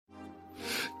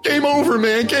Game over,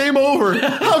 man. Game over.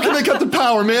 How can they cut the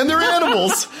power, man? They're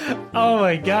animals. Oh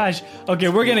my gosh. Okay,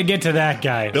 we're gonna get to that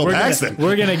guy. Bill Paxton.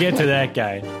 We're gonna get to that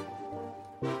guy.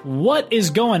 What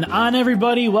is going on,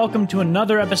 everybody? Welcome to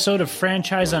another episode of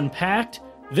Franchise Unpacked.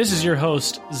 This is your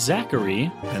host,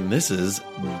 Zachary. And this is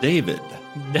David.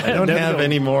 I don't have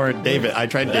any more David. I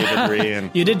tried David Ree and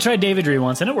You did try David Ree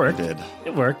once, and it worked. did.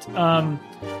 It worked.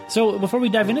 So before we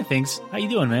dive into things, how you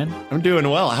doing, man? I'm doing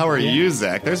well. How are you,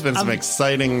 Zach? There's been some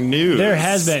exciting news. There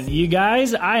has been. You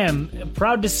guys, I am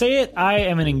proud to say it. I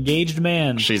am an engaged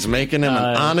man. She's making him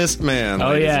an honest man. Oh,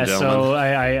 ladies yeah. and gentlemen. So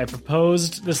I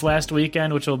proposed this last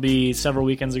weekend, which will be several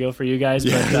weekends ago for you guys.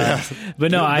 But, Yeah.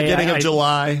 but no, Beginning of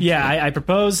July. Yeah, I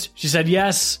proposed. She said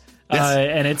yes. Yes.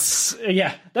 And it's,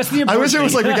 that's the important I wish it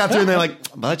was thing. like we got through and they're like,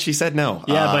 but she said no.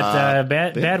 Yeah, but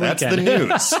bad That's weekend. the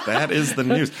news. That is the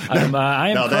news. I am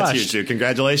no, that's crushed. huge, dude.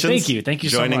 Congratulations. Thank you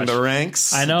so Joining much. the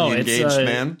ranks. I know. The engaged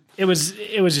man. It was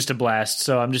just a blast.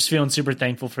 So I'm just feeling super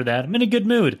thankful for that. I'm in a good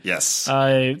mood. Yes.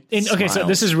 Okay, so Smile.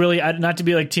 this is really not to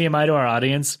be like TMI to our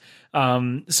audience.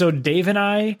 So Dave and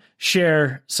I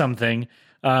share something.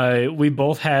 We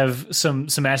both have some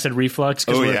acid reflux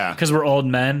because we're old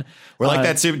men. We're like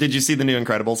that super. Did you see the new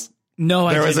Incredibles? No,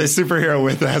 There was a superhero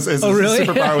with his really?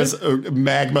 superpower was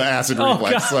magma acid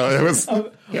reflex. God. So it was.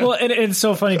 Well, and it's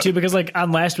so funny too because like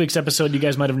on last week's episode, you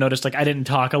guys might have noticed like I didn't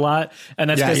talk a lot,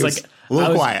 and that's Yeah, because he like was a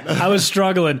little quiet. I was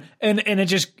struggling, and it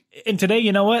just today,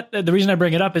 you know what? The reason I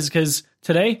bring it up is because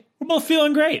today we're both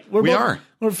feeling great. We're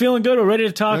feeling good. We're ready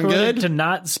to talk. Feeling We're ready good. to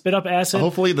not spit up acid.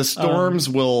 Hopefully the storms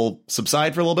will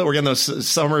subside for a little bit. We're getting those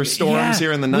summer storms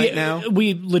here in the night now.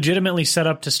 We legitimately set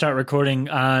up to start recording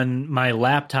on my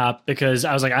laptop because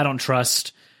I was like, I don't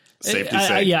trust. Safety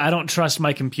sake. I don't trust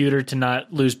my computer to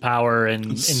not lose power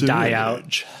and die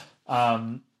out.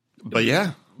 But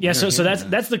yeah. Yeah, so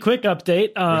that's the quick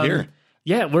update. We're here.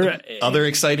 Yeah, we're Other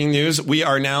exciting news: we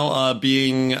are now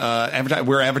being advertised.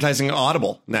 We're advertising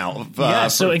Audible now.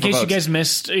 So in case folks. you guys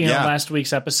missed, last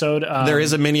week's episode, There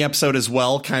is a mini episode as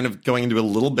well, kind of going into a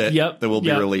little bit that we'll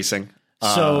be releasing.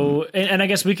 So, and I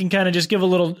guess we can kind of just give a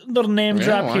little name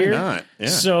drop why here. not? Yeah.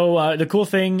 So the cool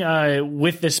thing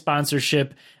with this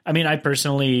sponsorship, I mean, I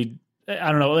personally,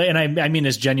 I don't know, and I mean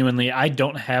this genuinely, I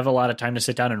don't have a lot of time to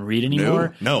sit down and read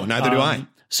anymore. No, neither do I.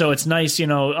 So it's nice,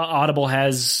 Audible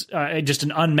has just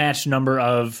an unmatched number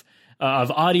of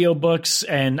audiobooks,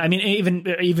 and I mean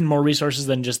even more resources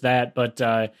than just that. But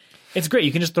it's great.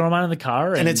 You can just throw them on in the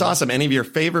car, And it's awesome. Any of your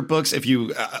favorite books, if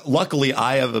you, luckily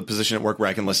I have a position at work where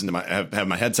I can listen to have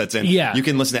my headsets in. Yeah. You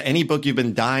can listen to any book you've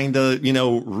been dying to,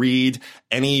 read,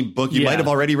 any book you might have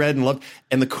already read and loved.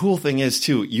 And the cool thing is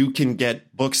too, you can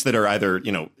get books that are either,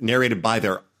 narrated by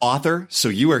their author. So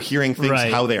you are hearing things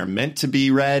how they are meant to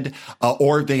be read,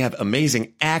 or they have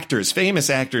amazing actors, famous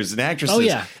actors and actresses. Oh,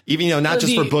 yeah. Even, not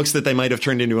just for books that they might have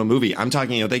turned into a movie. I'm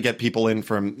talking, they get people in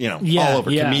from, all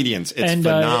over, comedians. It's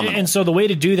phenomenal. And so the way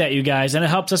to do that, you guys, and it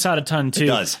helps us out a ton too. It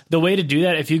does. The way to do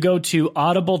that, if you go to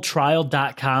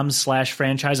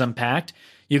audibletrial.com/franchise unpacked,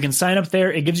 you can sign up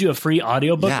there. It gives you a free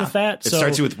audiobook with that. It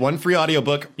starts you with one free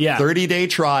audiobook, 30-day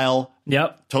trial.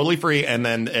 Yep. Totally free. And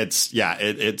then it's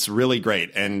really great.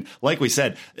 And like we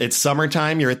said, it's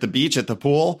summertime. You're at the beach, at the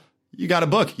pool. You got a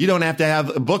book. You don't have to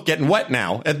have a book getting wet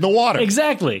now at the water.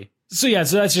 Exactly. So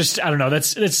that's just, I don't know.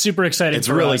 That's super exciting. It's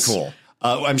for really us. cool.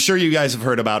 I'm sure you guys have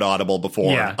heard about Audible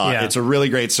before. Yeah. It's a really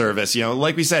great service.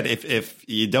 Like we said, if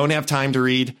you don't have time to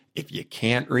read, if you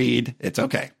can't read, it's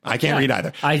okay. I can't read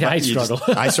either. I struggle.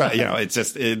 I struggle. It's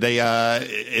just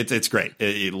it's great.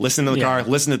 You listen in the car,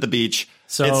 listen at the beach.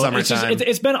 So it's summertime.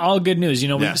 it's been all good news.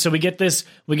 So we get this.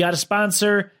 We got a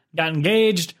sponsor. Got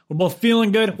engaged. We're both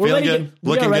feeling good. We're Feeling ready. good.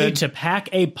 We are Looking ready good. to pack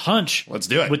a punch. Let's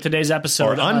do it with today's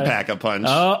episode. Or unpack a punch.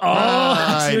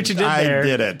 I see what you did there. I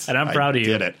did it, and I'm proud of you.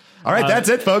 Did it. All right, that's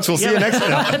it, folks. We'll see you next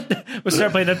time. We'll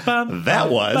start playing that.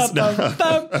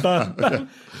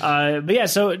 But yeah,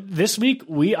 so this week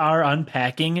we are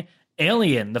unpacking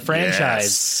Alien, the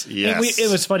franchise. Yes. And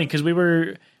it was funny because we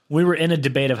were in a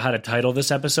debate of how to title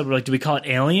this episode. We're like, do we call it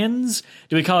Aliens?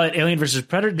 Do we call it Alien versus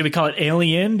Predator? Do we call it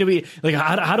Alien? Do we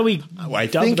how do we I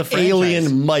dub think the franchise?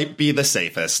 Alien might be the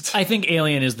safest. I think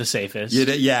Alien is the safest.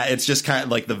 Yeah, it's just kind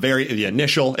of like the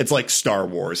initial. It's like Star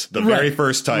Wars, the very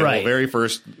first title, very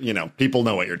first. People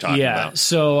know what you're talking about.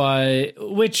 So,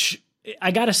 which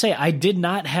I gotta say, I did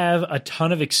not have a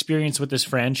ton of experience with this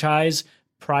franchise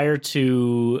prior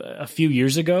to a few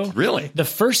years ago. Really, the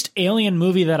first Alien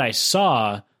movie that I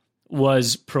saw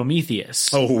was Prometheus.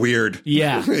 Oh, weird.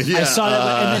 Yeah. I saw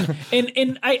that.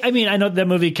 And I mean, I know that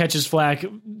movie catches flack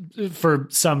for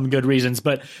some good reasons,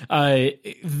 but I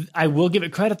will give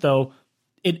it credit, though.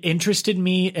 it interested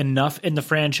me enough in the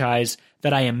franchise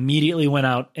that I immediately went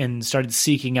out and started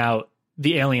seeking out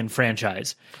the Alien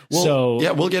franchise. Well, so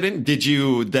yeah, we'll get in. Did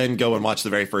you then go and watch the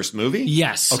very first movie?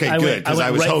 Yes. Okay, good. Because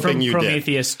I was hoping from you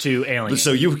Prometheus to Alien.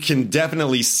 So you can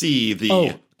definitely see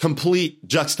the complete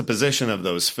juxtaposition of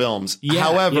those films. Yeah,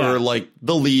 However, like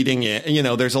the leading,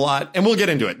 there's a lot, and we'll get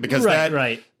into it because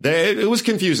it was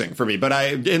confusing for me.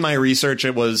 But in my research,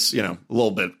 it was, a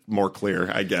little bit more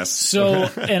clear, I guess. So,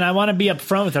 and I want to be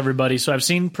upfront with everybody. So I've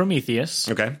seen Prometheus.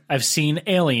 Okay. I've seen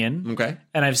Alien. Okay.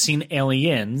 And I've seen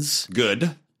Aliens. Good.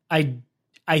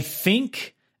 I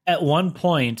think at one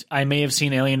point I may have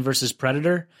seen Alien versus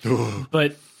Predator,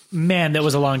 but man, that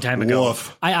was a long time ago.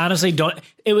 Woof. I honestly don't.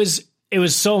 It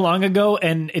was so long ago,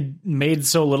 and it made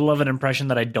so little of an impression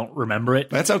that I don't remember it.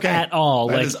 That's okay. At all.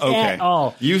 That is okay. At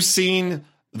all. You've seen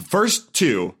the first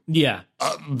two. Yeah.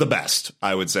 The best,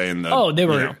 I would say. They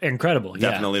were incredible.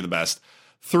 Definitely the best.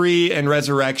 3 and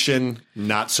Resurrection,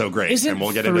 not so great. Isn't and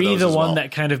we'll get 3 into those the as one well.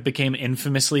 that kind of became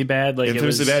infamously bad? Like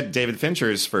Infamously bad, David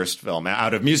Fincher's first film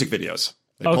out of music videos.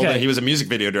 He was a music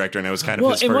video director, and it was kind of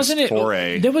his first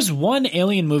foray. There was one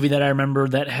Alien movie that I remember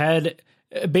that had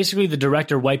basically the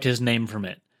director wiped his name from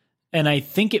it. And I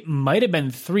think it might have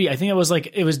been 3. I think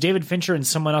it was David Fincher and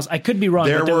someone else. I could be wrong.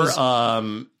 There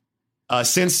were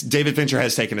since David Fincher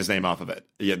has taken his name off of it.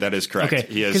 Yeah, that is correct. Okay,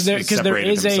 he has because there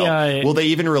is himself. Well, they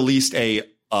even released a.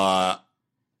 I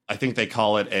think they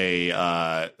call it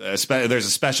there's a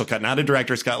special cut, not a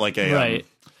director's cut, like a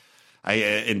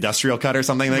industrial cut or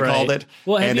something they called it.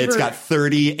 Well, and it's got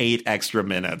 38 extra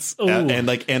minutes, and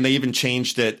they even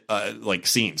changed it like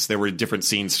scenes. There were different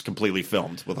scenes completely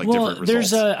filmed with different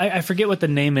results. There's I forget what the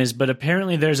name is, but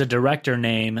apparently there's a director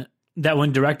name that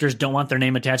when directors don't want their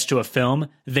name attached to a film,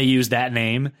 they use that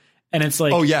name. And it's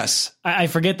like, oh yes, I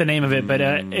forget the name of it, but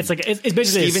it's like it's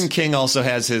basically Stephen King also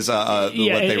has his what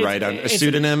they write on a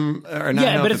pseudonym or not.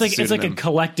 Yeah, but it's like a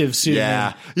collective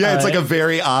pseudonym. Yeah, it's like a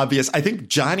very obvious. I think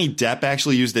Johnny Depp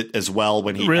actually used it as well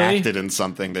when he acted in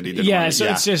something that he didn't. Yeah, so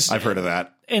it's just I've heard of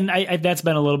that, and I that's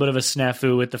been a little bit of a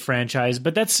snafu with the franchise.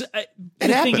 But that's the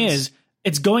thing is.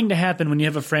 It's going to happen when you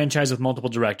have a franchise with multiple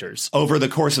directors. Over the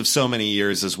course of so many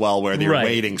years as well, where they're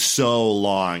waiting so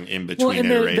long in between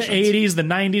iterations. The 80s, the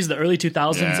 90s, the early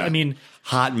 2000s. Yeah. I mean...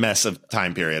 hot mess of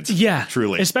time periods. Yeah.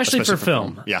 Truly. Especially for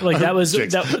film. Yeah. Like that was...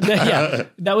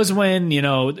 that was when,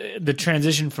 the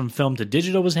transition from film to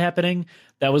digital was happening.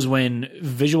 That was when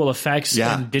visual effects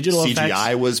and digital effects...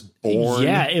 CGI was born.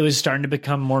 Yeah, it was starting to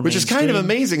become more Which mainstream. is kind of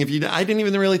amazing. I didn't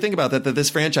even really think about that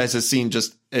this franchise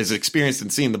has experienced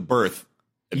and seen the birth...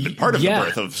 part of the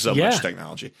birth of so much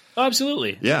technology. Oh,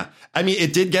 absolutely. Yeah. I mean,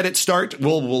 it did get its start.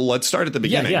 Well, let's start at the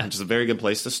beginning, which is a very good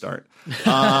place to start. It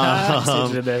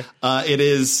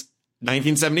is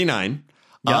 1979.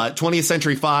 20th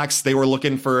Century Fox, they were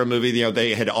looking for a movie.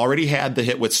 They had already had the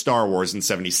hit with Star Wars in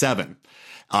 77.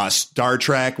 Star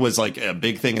Trek was like a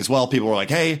big thing as well. People were like,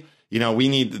 hey, we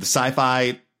need the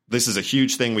sci-fi. This is a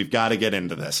huge thing. We've got to get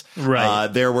into this. Right.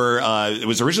 It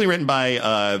was originally written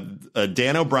by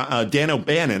Dan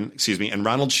O'Bannon, and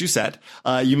Ronald Shusett.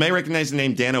 You may recognize the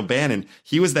name Dan O'Bannon.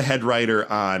 He was the head writer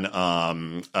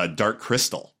on Dark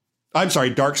Crystal. I'm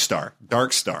sorry, Dark Star.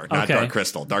 Dark Star, not Dark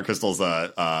Crystal. Dark Crystal's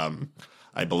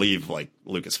I believe, like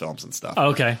Lucasfilms and stuff.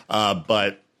 Okay.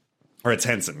 Or it's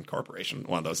Henson Corporation,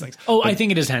 one of those things. Oh, I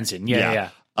think it is Henson. Yeah.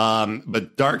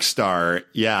 But Dark Star,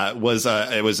 it was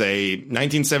a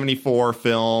 1974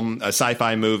 film, a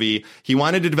sci-fi movie. He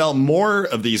wanted to develop more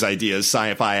of these ideas,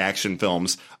 sci-fi action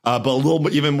films, but a little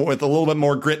bit with a little bit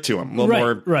more grit to him, a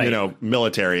little more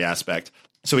military aspect.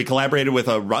 So he collaborated with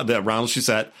Ronald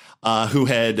Shusett, who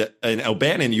had an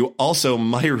O'Bannon. You also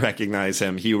might recognize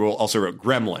him. He also wrote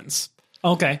Gremlins.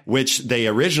 Okay. Which they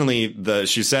originally, the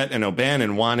Shusett and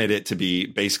O'Bannon wanted it to be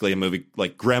basically a movie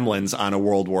like Gremlins on a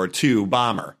World War II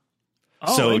bomber.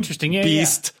 Oh, so interesting. Yeah,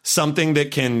 Beast, something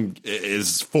that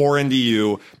is foreign to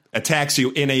you, attacks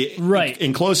you in a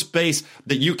enclosed space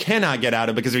that you cannot get out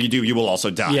of, because if you do, you will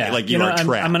also die. Yeah. Like you are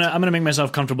trapped. I'm gonna make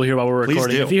myself comfortable here while we're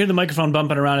recording. If you hear the microphone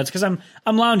bumping around, it's because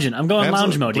I'm lounging. I'm going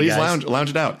lounge mode. Please you guys. lounge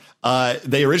it out.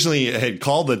 They originally had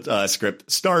called the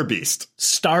script Star Beast.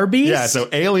 Star Beast? Yeah, so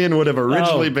Alien would have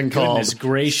originally been called goodness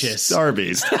gracious. Star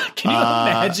Beast. Can you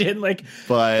imagine?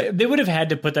 But they would have had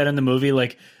to put that in the movie.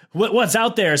 Like, what's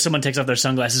out there? Someone takes off their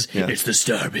sunglasses. Yeah. It's the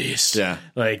Star Beast. Yeah,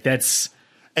 that's.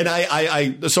 And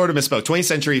I sort of misspoke. 20th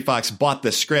Century Fox bought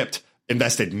the script,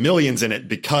 invested millions in it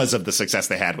because of the success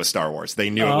they had with Star Wars. They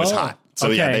knew it was hot. So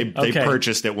they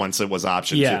purchased it once it was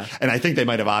optioned to. And I think they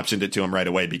might have optioned it to him right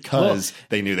away because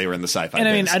they knew they were in the sci-fi And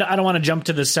biz. I mean, I don't want to jump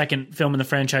to the second film in the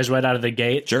franchise right out of the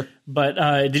gate. Sure. But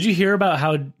did you hear about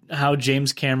how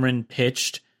James Cameron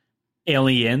pitched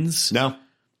Aliens. No,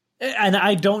 And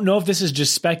I don't know if this is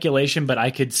just speculation, but I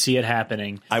could see it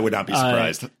happening. I would not be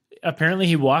surprised. Apparently,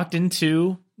 he walked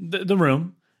into the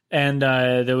room, and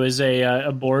there was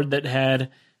a board that had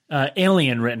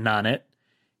alien written on it.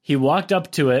 He walked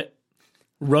up to it,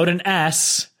 wrote an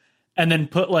S, and then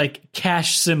put like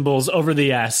cash symbols over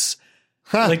the S,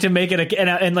 like to make it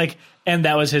and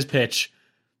that was his pitch.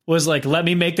 Was like, let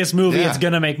me make this movie. It's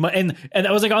gonna make money, and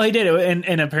that was like all he did.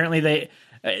 And apparently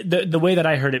the way that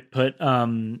I heard it put,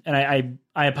 and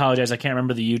I apologize, I can't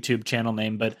remember the YouTube channel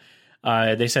name, but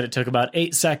they said it took about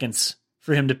 8 seconds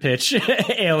for him to pitch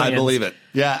Aliens. I believe it.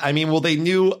 Yeah, I mean, well, they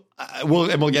knew.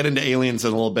 We'll get into Aliens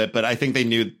in a little bit, but I think they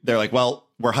knew. They're like, well,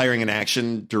 we're hiring an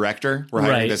action director. We're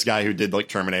hiring this guy who did like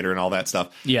Terminator and all that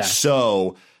stuff. Yeah.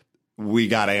 So we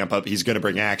got to amp up. He's going to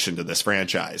bring action to this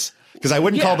franchise. Because I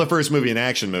wouldn't call the first movie an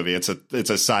action movie. It's a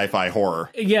sci-fi horror.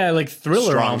 Yeah, like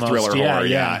thriller, strong almost. Thriller horror.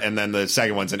 Yeah, and then the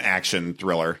second one's an action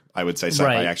thriller. I would say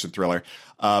sci-fi action thriller.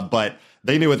 But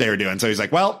they knew what they were doing. So he's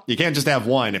like, well, you can't just have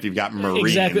one if you've got Marines.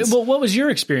 Exactly. Well, what was your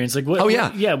experience? Like, what,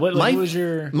 what was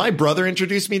your... My brother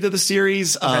introduced me to the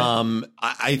series. Okay.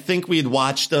 I think we'd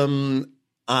watched them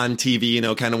on TV, you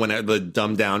know, kind of when the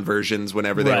dumbed down versions,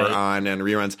 whenever they were on and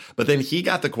reruns. But then he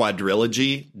got the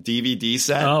quadrilogy DVD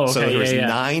set. Oh, okay. So there was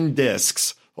 9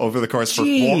 discs over the course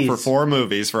for 4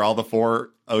 movies, for all the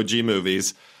 4 OG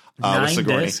movies. 9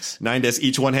 discs? 9 discs.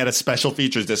 Each one had a special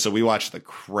features disc, so we watched the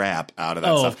crap out of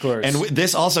that stuff. Of course. And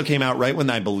this also came out right when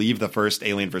I believe the first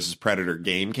Alien vs. Predator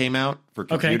game came out for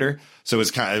computer. Okay. So it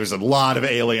was there was a lot of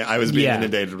Alien. I was being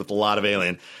inundated with a lot of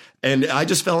Alien. And I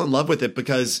just fell in love with it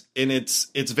because it's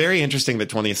very interesting that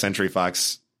 20th Century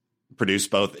Fox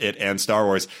produced both it and Star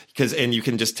Wars and you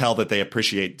can just tell that they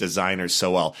appreciate designers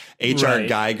so well. H.R.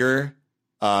 Giger,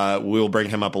 we'll bring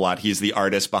him up a lot. He's the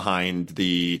artist behind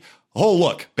the whole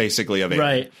look, basically, of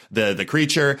Alien. The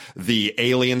creature, the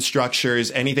alien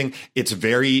structures, anything. It's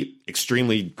very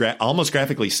extremely almost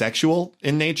graphically sexual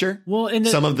in nature. Well,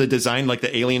 some of the design, like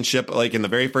the alien ship, like in the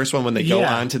very first one when they go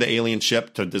onto the alien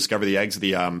ship to discover the eggs,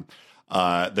 the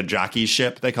jockey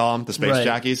ship, they call them, the space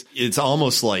jockeys. It's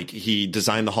almost like he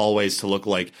designed the hallways to look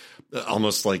like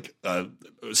almost like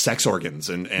sex organs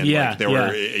and like there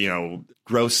were, you know,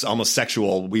 gross, almost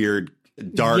sexual, weird,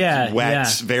 dark,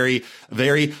 wet, very,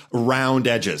 very round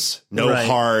edges. No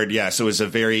hard. Yeah. So it was a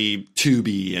very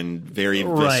tubey and very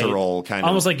visceral kind of.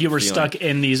 Almost like you were stuck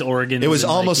in these organs. It was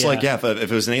almost like if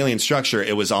it was an alien structure,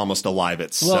 it was almost alive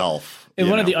itself. And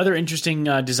one of the other interesting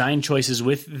design choices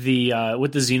with the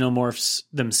xenomorphs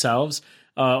themselves,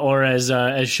 or as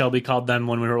Shelby called them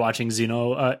when we were watching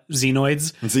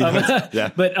Xenoids.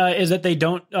 But is that they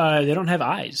don't have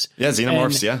eyes. Yeah,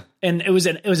 xenomorphs. And it was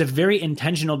a very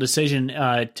intentional decision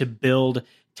to build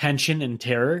tension and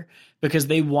terror because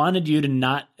they wanted you to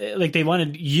not they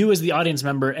wanted you as the audience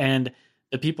member and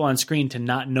the people on screen to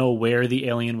not know where the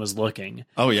alien was looking.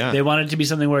 Oh yeah, they wanted it to be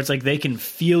something where it's like they can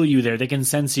feel you there, they can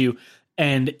sense you,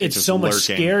 and it's so much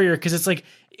scarier because it's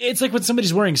like when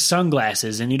somebody's wearing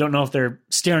sunglasses and you don't know if they're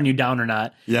staring you down or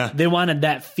not. Yeah, they wanted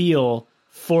that feel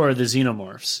for the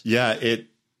xenomorphs. Yeah,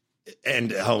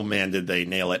 and oh man, did they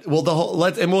nail it? Well,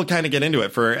 and we'll kind of get into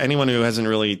it for anyone who hasn't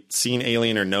really seen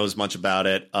Alien or knows much about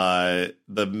it.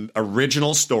 The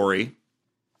original story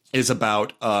is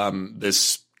about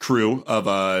this crew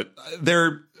of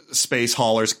they're space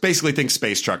haulers, basically think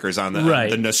space truckers on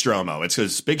the Nostromo. It's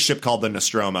this big ship called the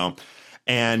Nostromo,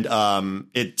 and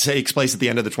it takes place at the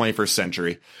end of the 21st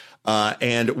century.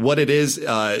 And what it is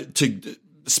to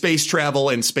space travel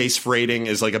and space freighting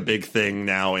is like a big thing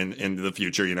now in the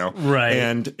future, you know? Right.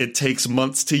 And it takes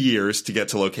months to years to get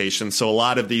to locations. So a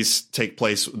lot of these take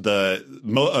place.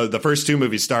 The first 2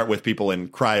 movies start with people in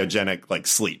cryogenic, like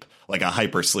sleep, like a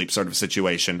hyper sleep sort of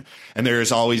situation. And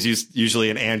there's always usually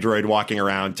an android walking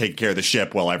around taking care of the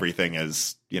ship while everything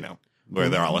is, you know, where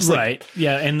they're all asleep. Right.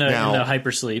 Yeah. In the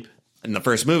hypersleep. In the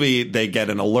first movie, they get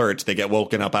an alert. They get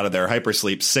woken up out of their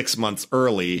hypersleep 6 months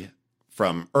early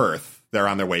from Earth. They're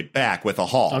on their way back with a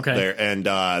haul. Okay.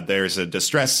 There's a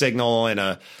distress signal and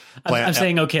a planet. I'm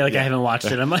saying okay, like I haven't watched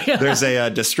it. I'm like, there's a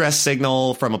distress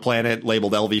signal from a planet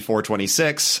labeled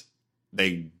LV-426.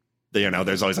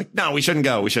 There's always like, no, we shouldn't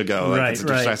go. We should go. Like, it's a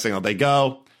distress signal. They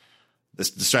go. This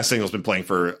distress signal's been playing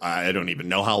for I don't even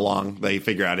know how long. They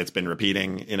figure out it's been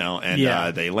repeating, you know,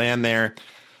 and they land there.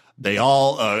 They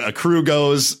all a crew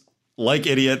goes like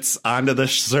idiots onto the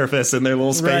surface in their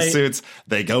little spacesuits.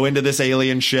 They go into this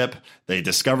alien ship. They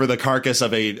discover the carcass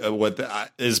of what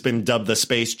has been dubbed the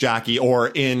space jockey,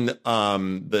 or in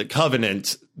the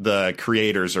Covenant, the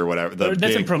creators or whatever.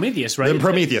 That's in Prometheus, right? In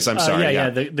Prometheus, I'm sorry.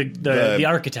 The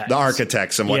architects. The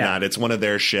architects and whatnot. It's one of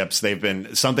their ships.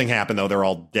 Something happened, though. They're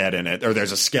all dead in it. Or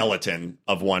there's a skeleton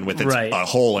of one with a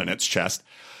hole in its chest.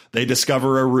 They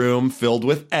discover a room filled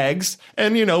with eggs.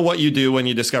 And you know what you do when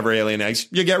you discover alien eggs?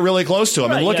 You get really close to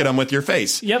them and look at them with your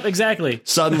face. Yep, exactly.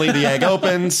 Suddenly the egg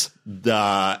opens.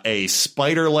 A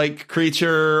spider-like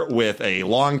creature with a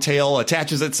long tail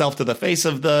attaches itself to the face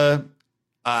of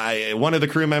one of the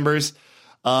crew members.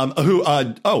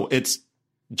 It's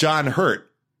John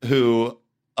Hurt, who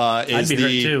I'd be hurt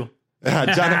too.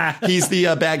 John, he's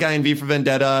the bad guy in V for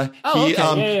Vendetta.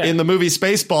 In the movie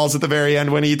Spaceballs at the very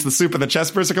end, when he eats the soup and the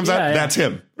chest burster comes out, that's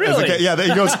him. Really?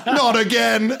 He goes, not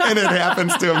again. And it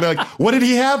happens to him. They're like, what did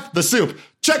he have? The soup.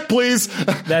 Check, please.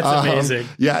 That's amazing.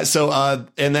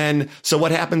 So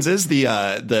what happens is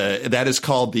that is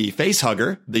called the face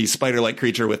hugger, the spider-like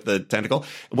creature with the tentacle.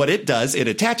 What it does, it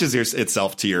attaches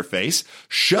itself to your face,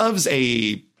 shoves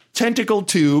a tentacle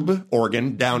tube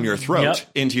organ down your throat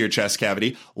into your chest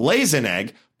cavity, lays an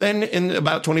egg, then in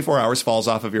about 24 hours falls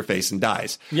off of your face and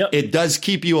dies. It does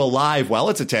keep you alive while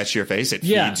it's attached to your face. It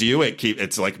feeds you.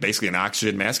 It's like basically an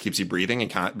oxygen mask, keeps you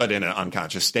breathing, but in an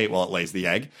unconscious state while it lays the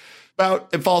egg.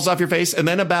 It falls off your face, and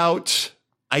then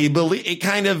I believe it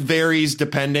kind of varies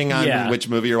depending on which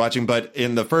movie you're watching, but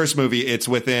in the first movie, it's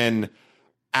within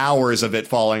hours of it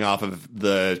falling off of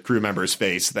the crew member's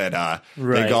face that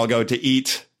they all go to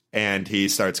eat. And he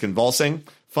starts convulsing.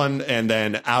 And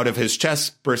then out of his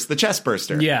chest bursts the chest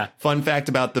burster. Yeah. Fun fact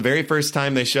about the very first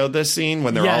time they showed this scene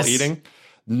when they're all eating.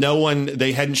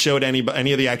 They hadn't showed any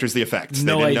of the actors the effects.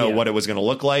 They didn't know what it was going to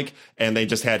look like. And they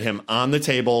just had him on the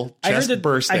table,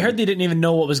 bursting. I heard they didn't even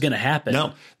know what was going to happen.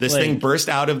 No, this thing burst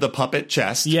out of the puppet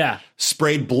chest. Yeah.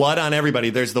 Sprayed blood on everybody.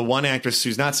 There's the one actress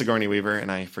who's not Sigourney Weaver,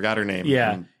 and I forgot her name.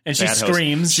 Yeah. And she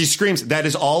screams. She screams. That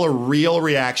is all a real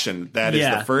reaction. That is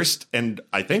the first and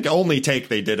I think only take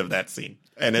they did of that scene.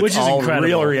 And it's all incredible.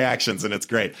 Real reactions, and it's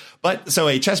great. But so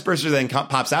a chest burster then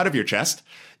pops out of your chest,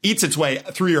 eats its way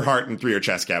through your heart and through your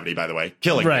chest cavity, by the way,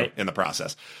 killing you in the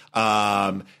process.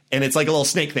 And it's like a little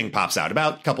snake thing pops out,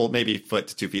 about a couple, maybe foot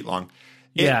to 2 feet long.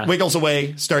 It wiggles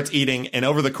away, starts eating, and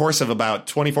over the course of about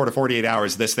 24 to 48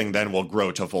 hours, this thing then will grow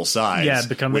to full size. Yeah,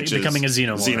 becoming a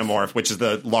xenomorph. Which is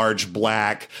the large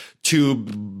black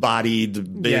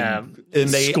tube-bodied big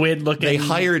squid-looking. They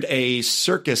hired a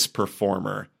circus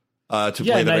performer to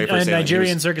play the very first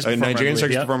Nigerian circus performer. A Nigerian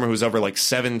circus performer who's over like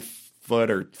 7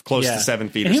 foot or close to 7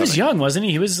 feet. And he was young, wasn't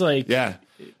he? He was like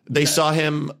They saw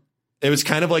him. It was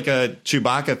kind of like a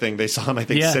Chewbacca thing. They saw him, I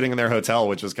think, sitting in their hotel,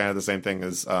 which was kind of the same thing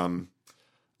as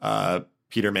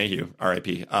Peter Mayhew,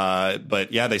 R.I.P.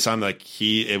 But they saw him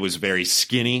it was very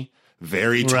skinny,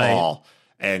 very tall.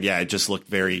 And it just looked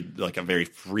very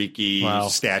freaky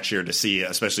stature to see,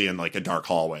 especially in like a dark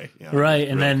hallway. Right.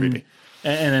 And then creepy.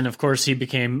 And then, of course, he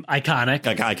became iconic.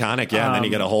 Iconic, yeah. And then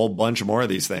you get a whole bunch more of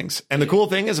these things. And the cool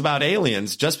thing is about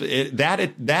aliens, that's what a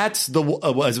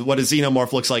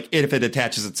xenomorph looks like if it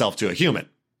attaches itself to a human.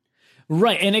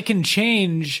 Right, and it can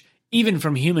change even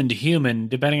from human to human,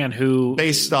 depending on who.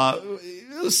 Based off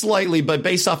the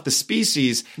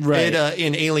species. Right.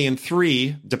 In Alien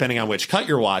 3, depending on which cut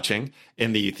you're watching,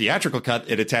 in the theatrical cut,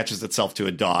 it attaches itself to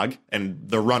a dog, and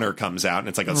the runner comes out, and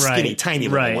it's like a skinny, tiny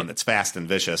little one that's fast and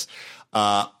vicious.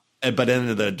 But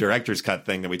in the director's cut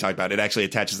thing that we talked about, it actually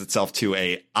attaches itself to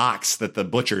a ox that the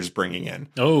butcher's bringing in.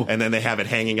 Oh. And then they have it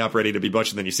hanging up ready to be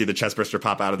butchered. And then you see the chest burster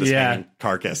pop out of this hanging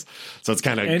carcass. So it's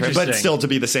kind of, but still to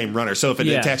be the same runner. So if it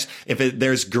attached,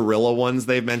 there's gorilla ones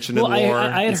they've mentioned in lore.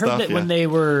 I had heard that when they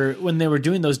were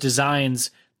doing those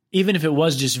designs, even if it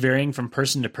was just varying from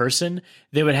person to person,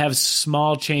 they would have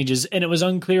small changes, and it was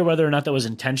unclear whether or not that was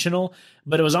intentional,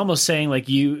 but it was almost saying like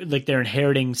they're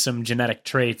inheriting some genetic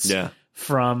traits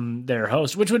from their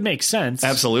host, which would make sense.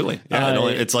 Absolutely. Yeah.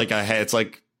 It's like a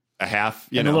half,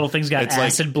 the little thing's got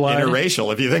acid blood.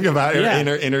 Interracial, if you think about it,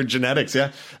 intergenetics.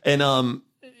 Yeah.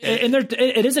 And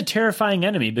it is a terrifying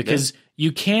enemy because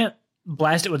you can't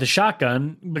blast it with a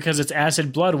shotgun because its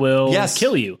acid blood will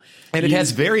kill you. And it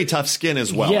has very tough skin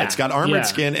as well. It's got armored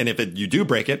skin, and if you do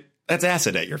break it, that's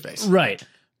acid at your face. Right.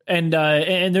 And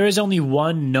there is only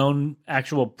one known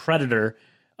actual predator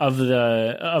of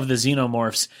the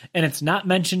xenomorphs, and it's not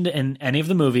mentioned in any of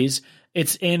the movies.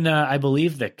 It's in I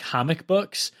believe the comic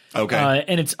books. Okay.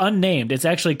 And it's unnamed. It's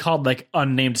actually called like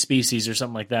Unnamed Species or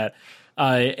something like that.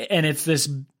 And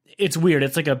it's weird.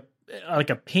 It's like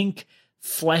a pink,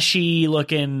 fleshy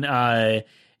looking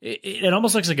it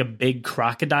almost looks like a big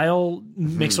crocodile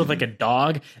mixed with like a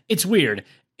dog. It's weird.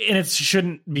 And it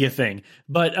shouldn't be a thing,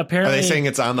 but apparently, are they saying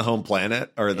it's on the home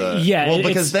planet or the? Yeah, well,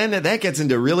 because then that gets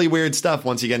into really weird stuff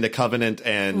once you get into Covenant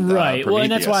and right. Well,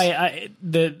 and that's Prometheus.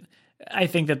 why I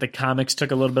think that the comics took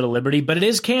a little bit of liberty, but it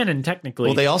is canon technically.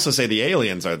 Well, they also say the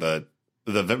aliens are the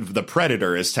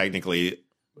predator is technically.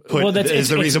 Is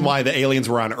the reason why the aliens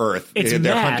were on Earth. It's their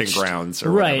matched, hunting grounds, or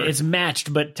right? whatever. It's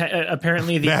matched, but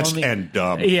apparently the matched only and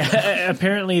dumb. Yeah,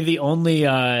 apparently the only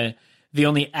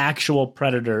actual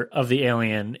predator of the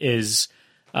alien is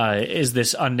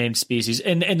this unnamed species,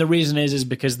 and the reason is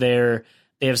because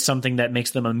they have something that makes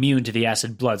them immune to the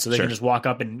acid blood, so they can just walk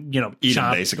up and eat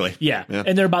chomp. them, basically. Yeah,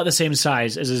 and they're about the same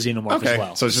size as a xenomorph as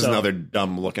well. So it's just another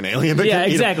dumb looking alien. That yeah, can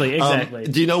eat exactly, them. exactly.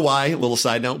 Do you know why? Little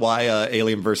side note: why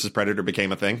Alien versus Predator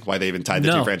became a thing? Why they even tied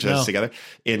the two franchises together?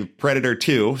 In Predator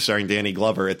 2, starring Danny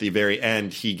Glover, at the very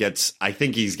end, I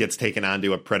think he gets taken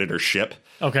onto a Predator ship.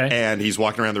 Okay, and he's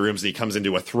walking around the rooms, and he comes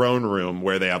into a throne room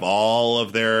where they have all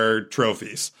of their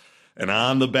trophies. And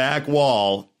on the back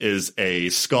wall is a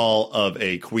skull of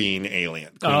a queen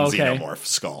alien, xenomorph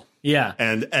skull. Yeah,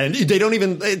 and they don't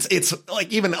even. It's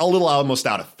like even a little almost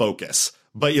out of focus,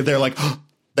 but they're like, oh,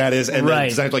 that is, and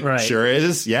right, then like, sure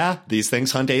is, yeah. These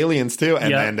things hunt aliens too,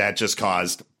 and then that just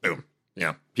caused boom.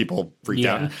 Yeah, people freaked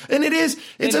out, and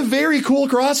it's a very cool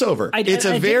crossover.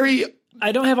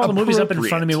 I don't have all the movies up in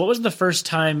front of me. What was the first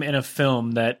time in a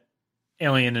film that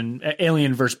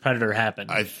Alien versus Predator happened?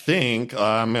 I think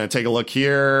I'm going to take a look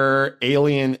here.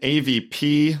 Alien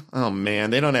AVP. Oh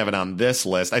man, they don't have it on this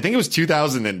list. I think it was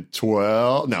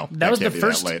 2012. No, that was the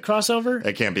first crossover.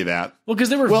 It can't be that. Well, because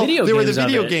there were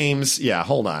video games. Yeah,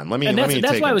 hold on. Let me.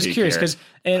 That's why I was curious because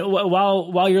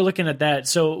while you're looking at that,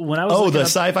 so when I was the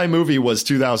sci-fi movie was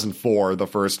 2004, the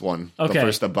first one, the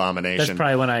first Abomination. That's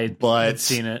probably when had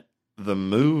seen it.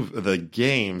 The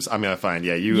games I'm gonna find.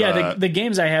 The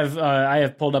games I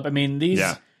have pulled up. I mean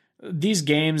these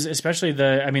games, especially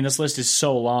this list is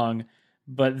so long,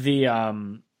 but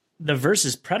the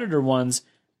versus Predator ones.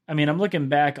 I mean, I'm looking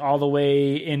back all the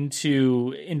way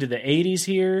into the 80s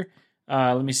here.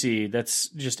 Let me see. That's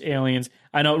just Aliens.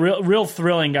 I know, real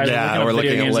thrilling, guys. Yeah, we're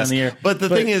looking at lists. But the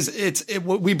thing is,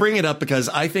 we bring it up because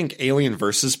I think Alien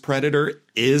versus Predator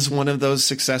is one of those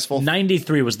successful.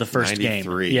 93 was the first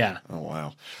 93. game. Yeah. Oh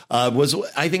wow.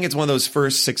 I think it's one of those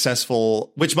first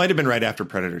successful, which might have been right after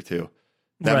Predator 2.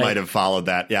 That might have followed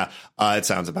that. Yeah, it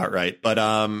sounds about right. But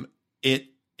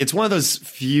it's one of those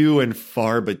few and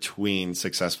far between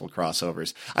successful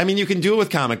crossovers. I mean, you can do it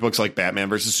with comic books like Batman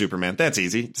versus Superman. That's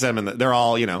easy. They're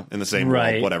all, in the same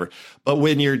world, whatever. But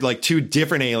when you're like two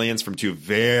different aliens from two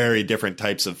very different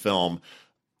types of film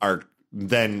are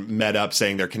then met up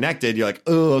saying they're connected, you're like,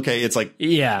 oh, okay. It's like,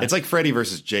 it's like Freddy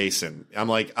versus Jason. I'm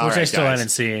like, all right, I still guys, haven't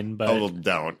seen, but well,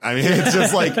 don't. I mean, it's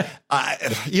just like,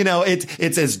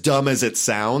 it's as dumb as it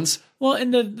sounds. Well,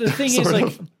 and the thing is,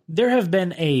 like, there have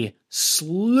been a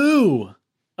slew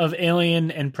of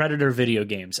Alien and Predator video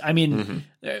games. I mean,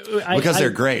 because they're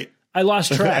great. I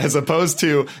lost track. As opposed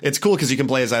to, it's cool because you can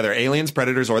play as either aliens,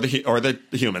 predators, or the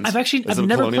humans. I've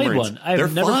never played one.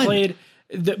 I've never played.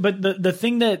 But the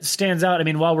thing that stands out, I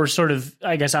mean, while we're sort of,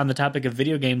 I guess, on the topic of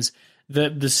video games, the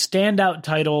standout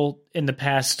title in the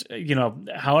past,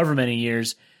 however many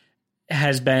years,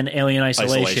 has been Alien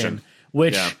Isolation.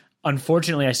 Which,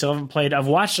 unfortunately, I still haven't played. I've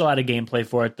watched a lot of gameplay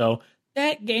for it, though.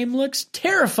 That game looks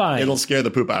terrifying. It'll scare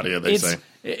the poop out of you, they say.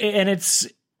 And it's...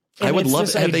 I would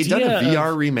love. Have they done a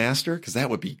VR remaster? Because that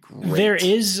would be great. There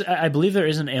is, I believe, there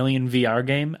is an Alien VR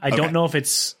game. I don't know if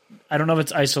it's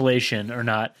Isolation or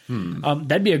not.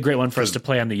 That'd be a great one for us to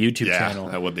play on the YouTube channel.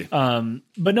 That would be.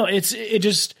 But no,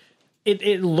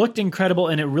 it looked incredible,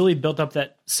 and it really built up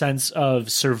that sense of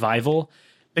survival.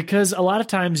 Because a lot of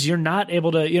times you're not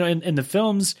able to, in the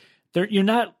films, you're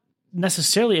not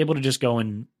necessarily able to just go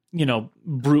and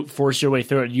brute force your way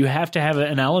through it. You have to have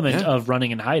an element of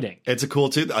running and hiding. It's a cool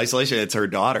too. Isolation. It's her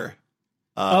daughter.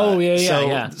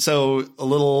 So a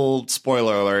little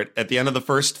spoiler alert. At the end of the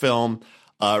first film,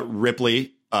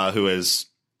 Ripley, who is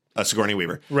Sigourney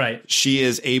Weaver, right? She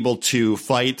is able to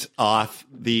fight off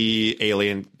the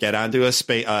alien, get onto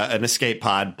an escape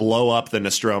pod, blow up the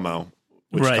Nostromo,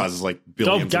 which causes like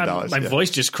billions of dollars. My voice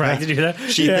just cracked. Did you hear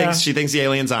that? She thinks the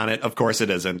alien's on it. Of course it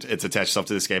isn't. It's attached itself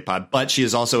to the escape pod. But she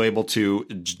is also able to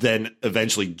then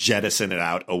eventually jettison it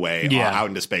out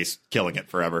into space, killing it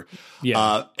forever.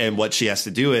 Yeah. And what she has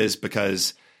to do is,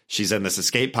 because she's in this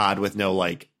escape pod with no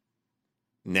like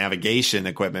navigation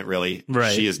equipment really,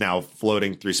 she is now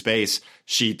floating through space.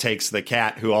 She takes the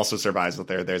cat who also survives with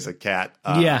her. There's a cat.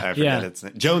 I forget its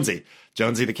name.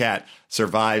 Jonesy the cat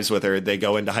survives with her. They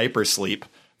go into hypersleep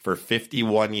for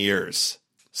 51 years.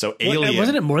 So Alien...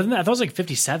 Wasn't it more than that? I thought it was like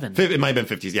 57. It might have been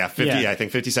 50. Yeah, 50. Yeah. I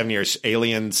think 57 years.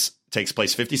 Aliens takes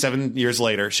place 57 years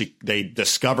later. They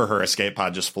discover her escape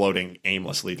pod just floating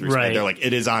aimlessly through space. They're like,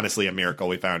 it is honestly a miracle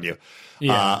we found you.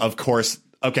 Yeah. Of course.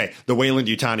 Okay. The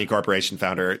Weyland-Yutani Corporation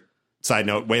founder... Side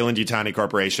note, Weyland-Yutani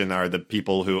Corporation are the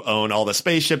people who own all the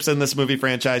spaceships in this movie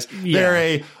franchise. Yeah. They're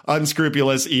a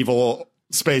unscrupulous, evil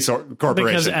space corporation.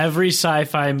 Because every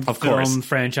sci-fi film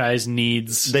franchise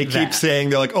needs keep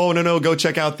saying, they're like, oh, no, go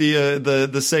check out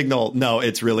the signal. No,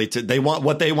 it's really,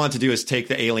 what they want to do is take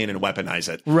the alien and weaponize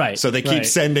it. Right. So they keep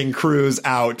sending crews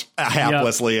out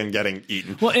haplessly and getting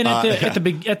eaten. Well, and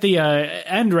at the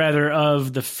end, rather,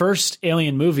 of the first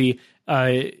Alien movie,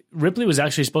 Ripley was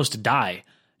actually supposed to die.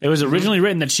 It was originally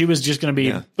written that she was just going to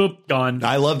be boop, gone.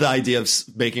 I love the idea of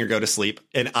making her go to sleep.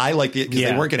 And I like because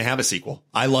they weren't going to have a sequel.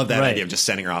 I love that idea of just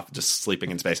sending her off, just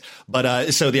sleeping in space.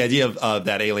 But so the idea of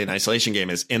that Alien Isolation game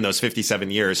is in those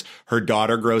 57 years, her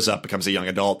daughter grows up, becomes a young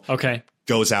adult. Okay.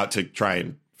 Goes out to try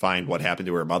and find what happened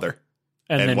to her mother.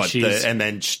 And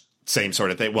then same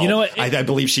sort of thing. Well, you know what? I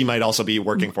believe she might also be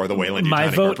working for the Weyland-Yutani My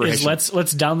vote Corporation. is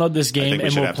let's download this game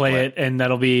and we'll play it. And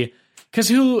that'll be... Because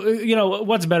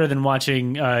what's better than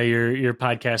watching your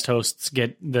podcast hosts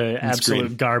get the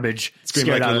absolute garbage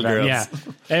scared out of them? Yeah,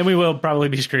 and we will probably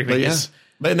be screaming.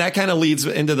 But that kind of leads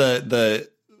into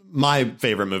my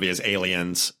favorite movie is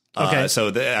Aliens. Okay, so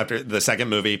after the second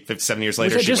movie, 57 years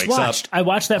later, she wakes up. I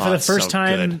watched that for the first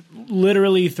time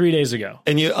literally 3 days ago.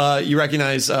 And you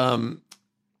recognize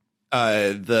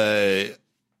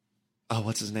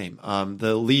what's his name?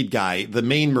 The lead guy, the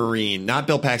main Marine, not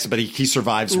Bill Paxton, but he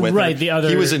survives with her. The other.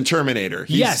 He was in Terminator.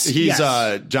 He's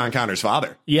John Connor's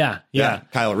father. Yeah.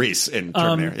 Kyle Reese in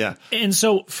Terminator. And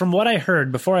so from what I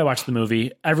heard before I watched the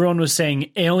movie, everyone was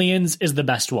saying Aliens is the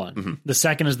best one. Mm-hmm. The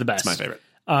second is the best. It's my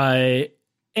favorite.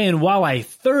 And while I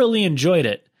thoroughly enjoyed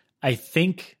it, I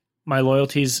think my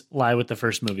loyalties lie with the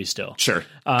first movie still. Sure.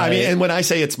 And when I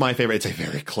say it's my favorite, it's a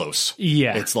very close.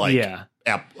 Yeah. It's like... Yeah.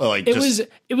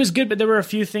 It was good, but there were a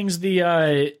few things.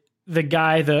 The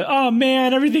guy, oh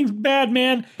man, everything's bad,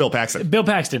 man. Bill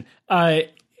Paxton.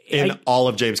 In all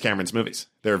of James Cameron's movies,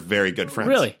 they're very good friends.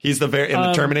 Really, he's in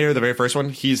the Terminator, the very first one.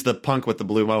 He's the punk with the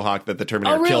blue mohawk that the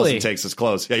Terminator kills and takes his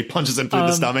clothes. Yeah, he punches him through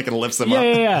the stomach and lifts him up.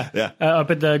 Yeah.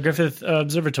 Up at the Griffith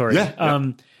Observatory.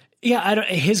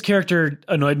 His character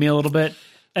annoyed me a little bit,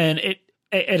 and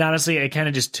it honestly, it kind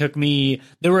of just took me.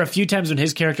 There were a few times when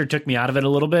his character took me out of it a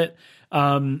little bit.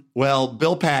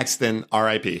 Bill Paxton,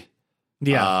 R.I.P.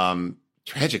 Yeah.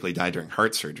 Tragically died during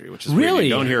heart surgery, which is really weird. You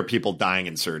don't hear people dying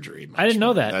in surgery much. I didn't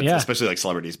know that. Especially like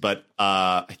celebrities, but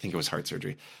I think it was heart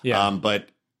surgery. Yeah. But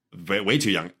way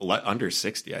too young, under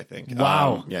 60, I think.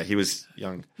 Wow. He was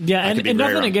young. Yeah, and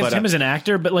nothing against him as an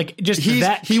actor, but like just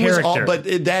that character. But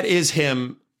that is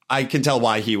him. I can tell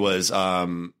why he was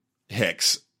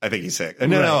Hicks. I think he's sick.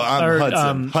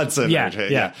 Hudson. Hudson.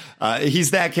 Yeah.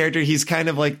 He's that character. He's kind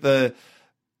of like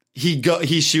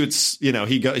he shoots,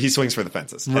 he swings for the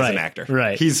fences as an actor.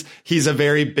 Right. He's a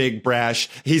very big brash.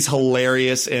 He's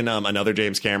hilarious in another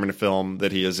James Cameron film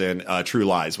that he is in, True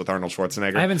Lies with Arnold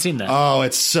Schwarzenegger. I haven't seen that. Oh,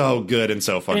 it's so good and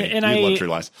so funny. And I love True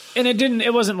Lies. And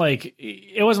it wasn't like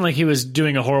he was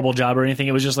doing a horrible job or anything.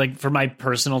 It was just like for my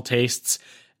personal tastes.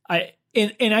 I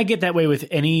get that way with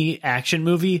any action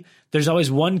movie. There's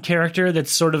always one character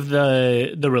that's sort of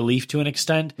the relief to an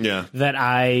extent. Yeah.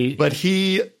 But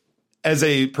he, as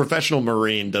a professional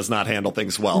Marine, does not handle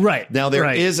things well. Right. Now, there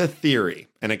is a theory,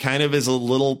 and it kind of is a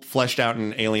little fleshed out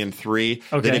in Alien 3,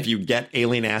 that if you get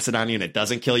alien acid on you and it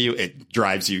doesn't kill you, it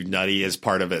drives you nutty as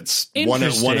part of its... One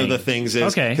of the things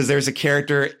is... Because there's a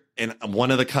character in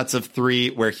one of the cuts of 3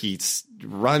 where he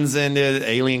runs into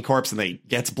alien corpse and they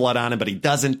gets blood on him, but he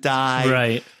doesn't die.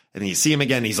 Right. And then you see him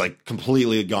again, he's like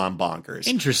completely gone bonkers.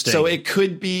 Interesting. So it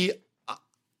could be...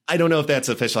 I don't know if that's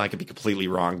official. I could be completely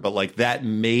wrong, but like that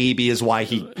maybe is why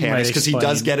he panics, because he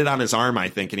does get it on his arm, I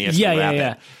think, and he has to wrap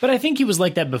it. But I think he was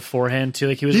like that beforehand too.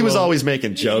 Like he was always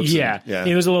making jokes. Yeah,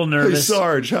 he was a little nervous. Hey,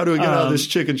 Sarge, how do we get out of this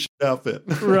chicken shit outfit?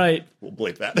 Right. We'll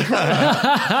bleep that.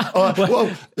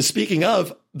 Well, speaking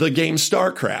of the game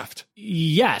StarCraft.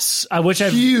 Yes, which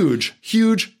I've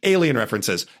huge alien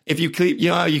references. If you click,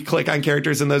 how you click on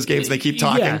characters in those games, they keep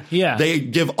talking. Yeah. They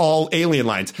give all alien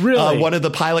lines. Really, one of the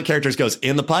pilot characters goes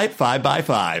in the pipe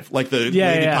 5x5, like the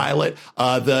lady pilot.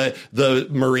 The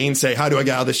Marines say, "How do I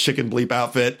get out of this chicken bleep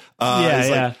outfit?"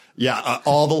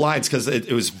 All the lines, because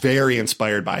it was very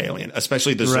inspired by Alien,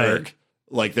 especially the Zerg.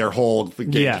 Like their whole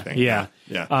game thing. Yeah.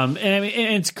 And I mean,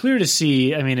 and it's clear to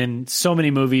see, I mean, in so many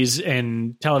movies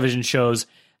and television shows,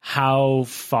 how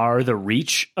far the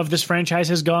reach of this franchise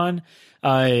has gone,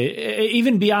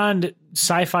 even beyond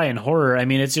sci-fi and horror. I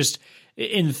mean, it's just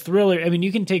in thriller. I mean,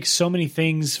 you can take so many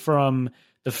things from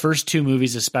the first two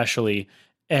movies, especially,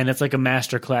 and it's like a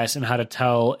masterclass in how to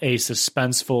tell a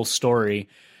suspenseful story.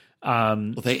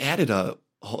 Well, they added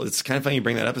it's kind of funny you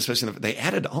bring that up, especially they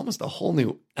added almost a whole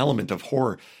new element of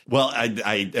horror. Well,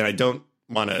 I don't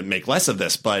want to make less of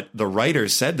this, but the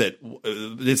writers said that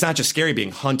it's not just scary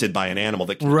being hunted by an animal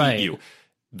that can eat you.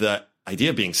 The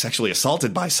idea of being sexually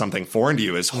assaulted by something foreign to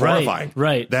you is horrifying.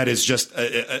 Right. That is just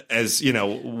as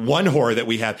one horror that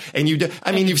we have. And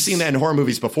you've seen that in horror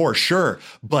movies before, sure,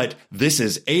 but this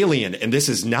is alien and this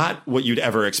is not what you'd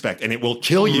ever expect. And it will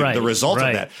kill you, the result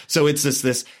of that. So it's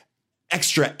this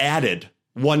extra added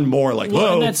one more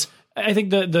whoa. And that's, I think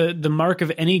the mark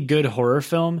of any good horror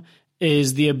film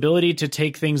is the ability to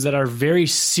take things that are very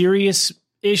serious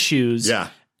issues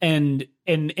and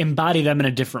embody them in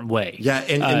a different way. Yeah,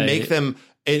 and make them,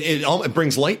 it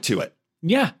brings light to it.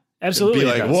 Yeah, absolutely. Be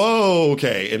like, whoa,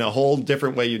 okay, in a whole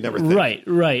different way you'd never think.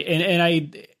 Right. And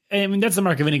I mean, that's the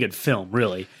mark of any good film,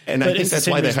 really. And I think that's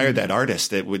why they hired that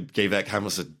artist that gave that kind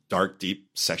of a dark, deep,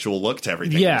 sexual look to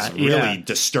everything. Yeah, it was really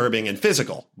disturbing and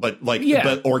physical, but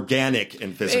but organic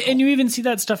and physical. And you even see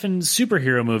that stuff in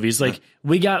superhero movies. Like,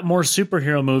 we got more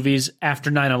superhero movies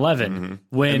after 9/11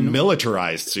 when and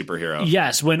militarized superhero.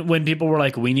 Yes, when people were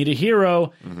like, we need a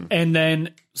hero, and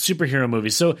then superhero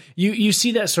movies. So you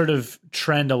see that sort of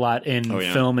trend a lot in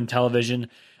film and television.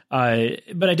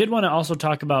 But I did want to also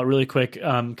talk about really quick,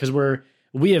 because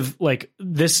we have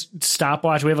this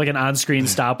stopwatch. We have an on-screen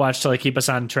stopwatch to keep us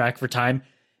on track for time.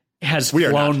 Has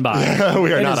flown by.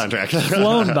 We are not on track.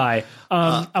 Flown by.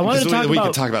 I wanted to talk about. We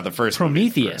could talk about the first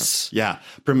Prometheus. Yeah,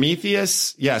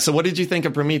 Prometheus. Yeah. So, what did you think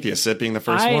of Prometheus? It being the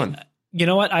first one. You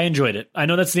know what? I enjoyed it. I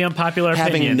know that's the unpopular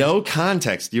opinion. Having no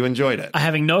context, you enjoyed it.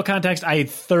 Having no context, I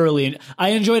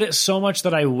enjoyed it so much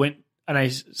that I went and I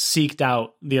seeked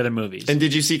out the other movies. And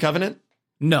did you see Covenant?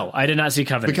 No, I did not see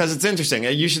Covenant. Because it's interesting.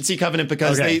 You should see Covenant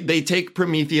because they take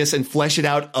Prometheus and flesh it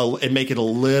out and make it a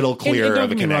little clearer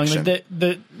of a connection.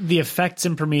 The effects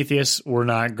in Prometheus were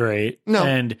not great. No.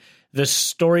 And the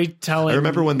storytelling. I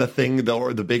remember when the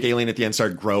big alien at the end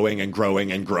started growing and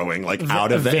growing and growing,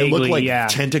 out of that. It looked like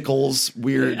tentacles,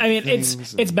 weird. I mean,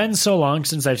 it's been so long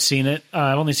since I've seen it.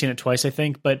 I've only seen it twice, I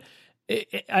think. But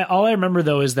all I remember,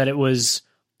 though, is that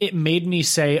it made me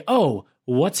say, oh,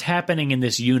 what's happening in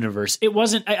this universe? It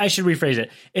wasn't, I should rephrase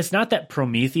it. It's not that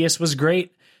Prometheus was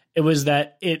great. It was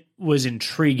that it was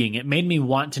intriguing. It made me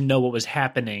want to know what was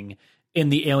happening in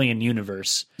the alien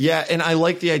universe. Yeah, and I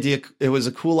like the idea. It was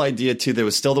a cool idea, too. There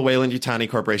was still the Weyland-Yutani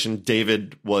Corporation.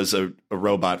 David was a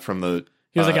robot from the...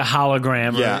 He was like a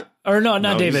hologram. Yeah. Or no,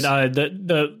 not David.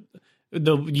 The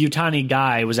Yutani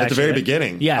guy was at actually... the very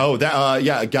beginning. Yeah. Oh,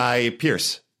 Guy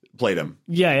Pearce played him.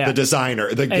 Yeah. The designer,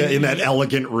 in that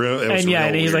elegant room.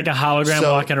 And he's like a hologram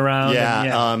walking around.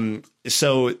 Yeah.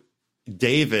 So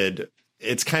David,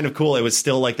 it's kind of cool. It was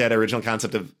still like that original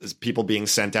concept of people being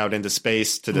sent out into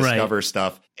space to discover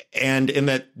stuff. And in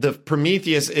that the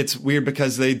Prometheus, it's weird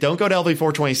because they don't go to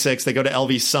LV-426. They go to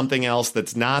LV something else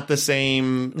that's not the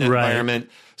same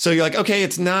environment. So you're like, okay,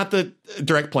 it's not the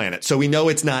direct planet. So we know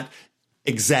it's not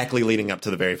exactly leading up to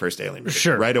the very first Alien movie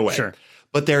right away. Sure.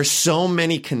 But there's so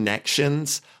many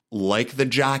connections, like the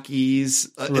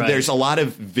jockeys. There's a lot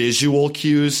of visual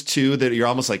cues, too, that you're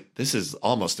almost like, this is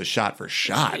almost a shot for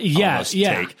shot.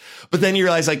 Take. But then you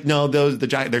realize, no,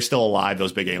 they're still alive,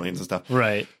 those big aliens and stuff.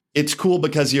 Right. It's cool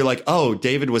because you're like, oh,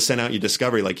 David was sent out in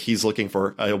Discovery. He's looking for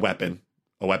a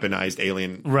weaponized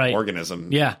alien organism.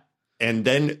 Yeah. And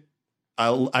then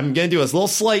I'm going to do a little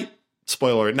slight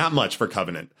spoiler, not much for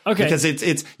Covenant. Okay. Because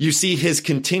it's you see his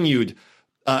continued...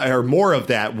 or more of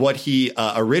that, what he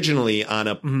originally on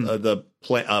the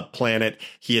planet,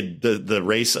 he had the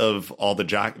race of all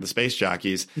the space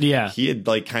jockeys. Yeah. He had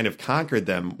kind of conquered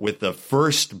them with the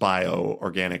first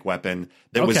bioorganic weapon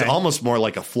that was almost more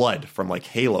like a flood from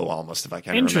Halo almost, if I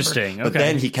can remember. Interesting. But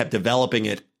then he kept developing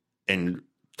it and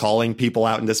calling people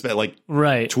out into space,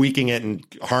 tweaking it and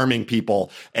harming people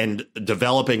and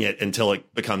developing it until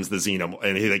it becomes the Xenomorph.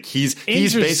 And he's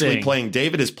basically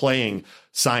David is playing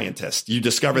scientist. You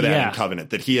discover that in Covenant,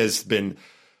 that he has been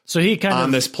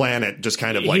on this planet just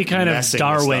kind of he kind of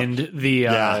Darwined the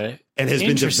and has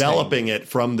been developing it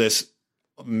from this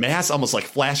mass, almost like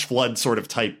flash flood sort of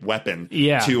type weapon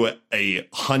to a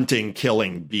hunting,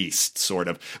 killing beast sort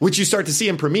of, which you start to see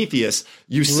in Prometheus.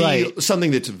 You see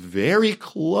something that's very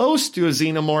close to a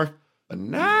xenomorph, but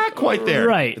not quite there.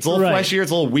 Right. It's a little fleshier.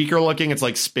 It's a little weaker looking.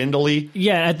 It's spindly.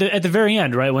 Yeah. At the very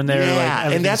end, right? When they're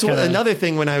and that's another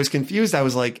thing when I was confused, I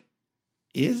was like,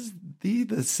 is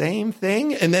the same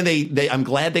thing? And then I'm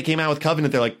glad they came out with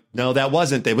Covenant. They're like, no, that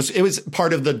wasn't. It was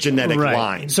part of the genetic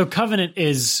line. So Covenant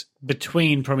is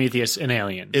between Prometheus and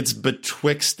Alien. It's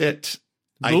betwixt it.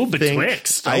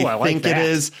 Betwixt. I like think that. it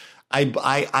is.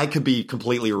 I could be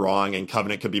completely wrong, and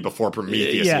Covenant could be before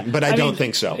Prometheus, but I don't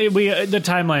think so. The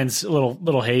timeline's a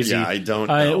little hazy. Yeah, I don't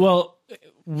know. Well,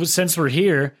 since we're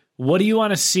here, what do you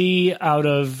want to see out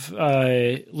of?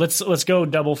 Let's go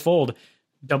double fold.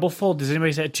 Double fold. Does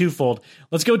anybody say twofold?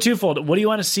 Let's go twofold. What do you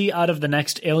want to see out of the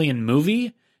next Alien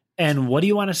movie, and what do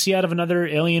you want to see out of another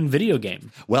Alien video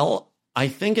game? Well, I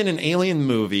think in an Alien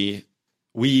movie,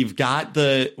 we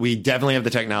definitely have the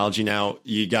technology now.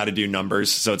 You got to do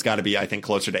numbers. So it's got to be, I think,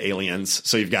 closer to Aliens.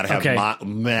 So you've got to have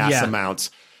mass amounts.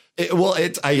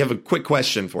 I have a quick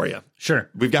question for you. Sure.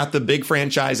 We've got the big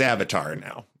franchise Avatar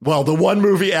now. Well, the one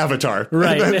movie Avatar,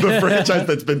 right? the franchise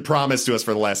that's been promised to us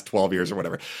for the last 12 years or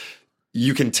whatever.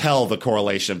 You can tell the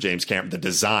correlation of James Cameron, the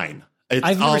design.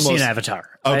 I've never seen Avatar.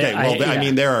 Okay, I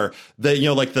mean, there are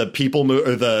the people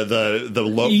or the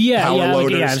power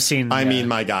loaders. Yeah, I've seen. I mean,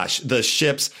 my gosh, the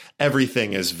ships,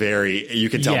 everything is very. You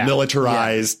can tell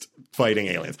militarized fighting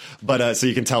aliens, but so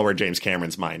you can tell where James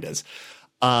Cameron's mind is.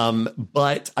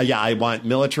 But I want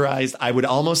militarized. I would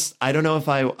almost. I don't know if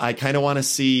I kind of want to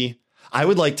see. I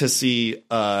would like to see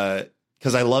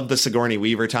because I love the Sigourney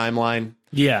Weaver timeline.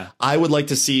 Yeah, I would like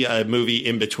to see a movie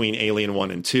in between Alien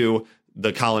 1 and 2.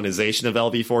 The colonization of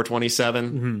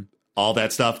LV-427, all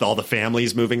that stuff, all the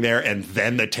families moving there, and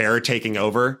then the Terror taking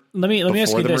over. Let me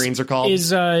ask you the this. Marines are called.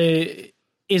 Is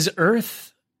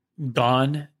Earth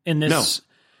gone in this?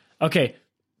 No. Okay,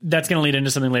 that's going to lead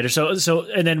into something later. So,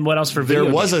 and then what else for video?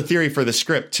 There was a theory for the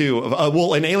script too.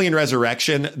 Well, in Alien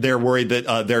Resurrection, they're worried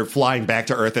that they're flying back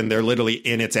to Earth and they're literally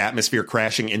in its atmosphere,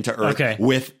 crashing into Earth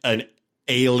with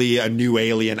a new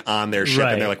alien on their ship,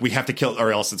 and they're like, we have to kill,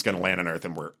 or else it's going to land on Earth,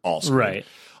 and we're all screwed.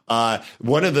 Right.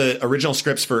 One of the original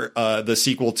scripts for the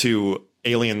sequel to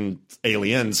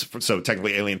Aliens, so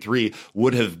technically Alien 3,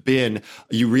 would have been,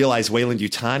 you realize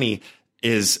Weyland-Yutani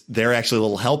they're actually a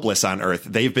little helpless on Earth.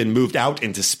 They've been moved out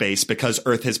into space because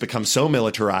Earth has become so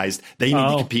militarized, they need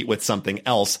to compete with something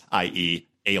else, i.e.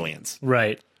 aliens.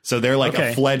 Right. So they're like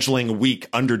a fledgling, weak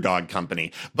underdog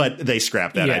company, but they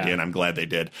scrapped that idea, and I'm glad they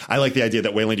did. I like the idea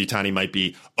that Weyland-Yutani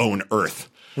might own Earth,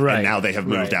 and now they have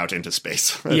moved out into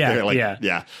space. But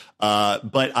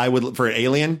I would, for an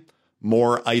Alien,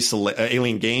 more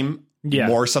Alien game,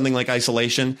 more something like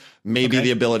Isolation, maybe the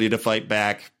ability to fight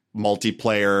back,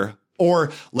 multiplayer.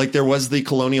 Or like there was the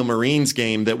Colonial Marines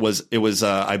game that was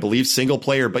I believe single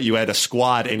player, but you had a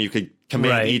squad and you could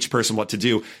command each person what to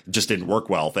do. It just didn't work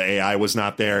well. The AI was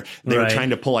not there. They were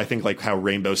trying to pull, I think, like how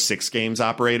Rainbow Six games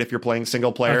operate if you're playing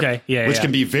single player, which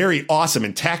can be very awesome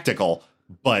and tactical,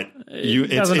 but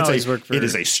it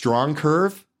is a strong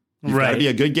curve. You've got to be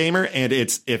a good gamer, and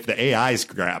if the AI's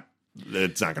crap,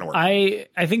 it's not going to work.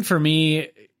 I think for me,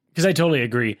 because I totally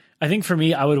agree. I think for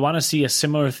me, I would want to see a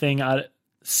similar thing I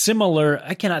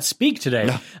cannot speak today.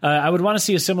 No. I would want to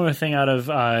see a similar thing out of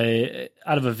a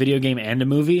video game and a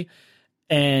movie,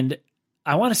 and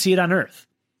I want to see it on Earth.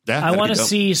 Yeah, I want to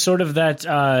see sort of that,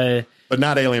 but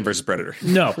not Alien versus Predator.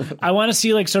 No, I want to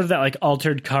see like sort of that like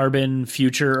altered carbon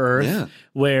future Earth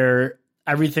where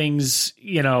everything's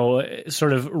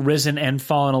sort of risen and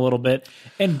fallen a little bit,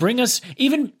 and bring us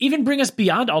bring us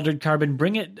beyond altered carbon.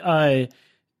 Bring it.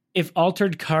 If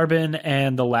Altered Carbon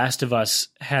and The Last of Us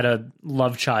had a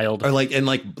love child, or like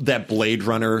that Blade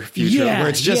Runner future where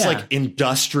it's just like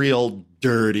industrial,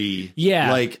 dirty,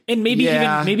 and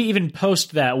maybe even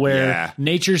post that where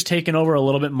nature's taken over a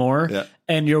little bit more,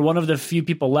 and you're one of the few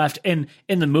people left. And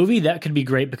in the movie, that could be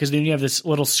great because then you have this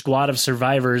little squad of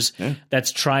survivors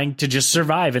that's trying to just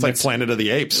survive. It's like Planet of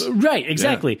the Apes, right?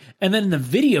 Exactly. Yeah. And then in the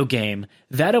video game,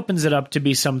 that opens it up to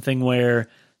be something where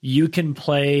you can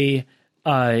play.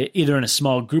 Either in a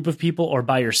small group of people or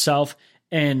by yourself,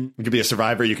 and you could be a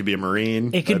survivor, you could be a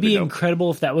Marine. It could be incredible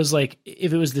if that was like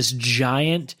if it was this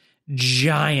giant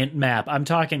map. I'm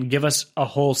talking, give us a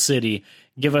whole city,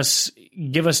 give us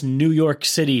New York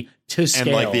City to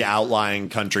scale, and like the outlying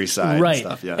countryside, right?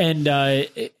 And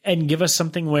stuff, and give us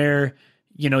something where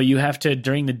you have to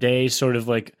during the day sort of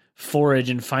like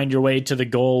forage and find your way to the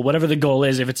goal, whatever the goal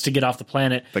is. If it's to get off the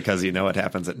planet, because what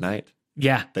happens at night.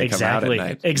 Yeah, they exactly. Come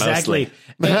out at night. Exactly.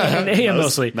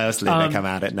 Mostly they come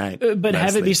out at night. But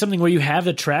have it be something where you have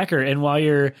the tracker, and while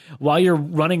you're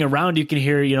running around, you can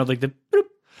hear like the boop,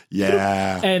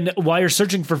 Yeah. And while you're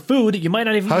searching for food, you might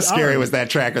not even. How scary was that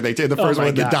tracker? They did the first my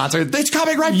one. The God. dots are. It's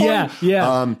coming right for you.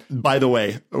 Yeah. By the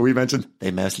way, we mentioned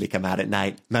they mostly come out at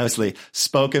night. Mostly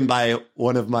spoken by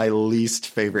one of my least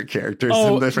favorite characters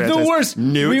in the franchise. The worst.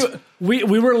 Newt. We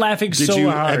were laughing so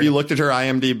hard. Have you looked at her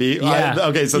IMDb? Yeah.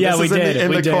 Okay, so Yeah, this is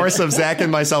in the course of Zach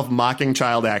and myself mocking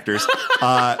child actors.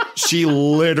 She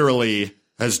literally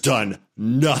has done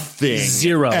nothing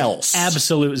else.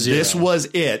 Absolute zero. This was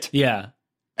it. Yeah.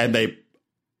 And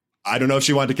I don't know if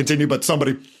she wanted to continue, but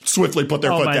somebody swiftly put their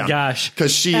foot down. Oh my gosh.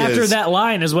 Because after that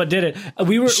line is what did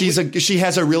it. She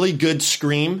has a really good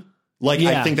scream. Like,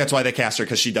 Yeah. I think that's why they cast her,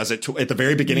 because she does it at the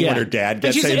very beginning when her dad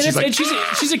gets and saved.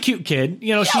 she's a cute kid.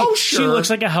 You know, she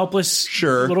looks like a helpless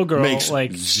little girl. Makes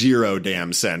like zero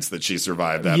damn sense that she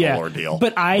survived that whole ordeal.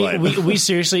 But we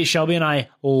seriously, Shelby and I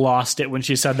lost it when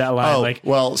she said that line. Oh, like,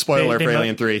 well, spoiler for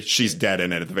Alien 3, she's dead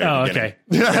in it at the very beginning.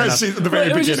 Okay. She's at the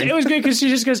very beginning. It was good because she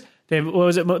just goes, what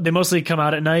was it? They mostly come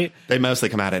out at night. They mostly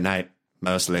come out at night.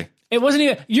 Mostly. It wasn't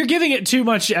even, you're giving it too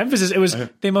much emphasis. It was,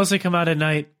 they mostly come out at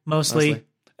night. Mostly.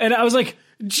 And I was like,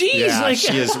 geez, yeah,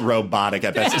 she is robotic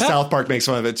at best. South Park makes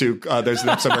fun of it too. There's an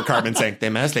episode where Cartman saying they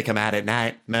mostly come out at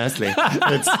night. Mostly,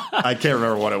 I can't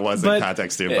remember what it was in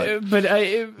context too. But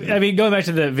I mean, going back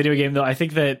to the video game though, I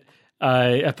think that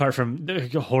apart from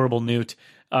the horrible Newt,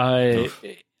 I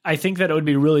think that it would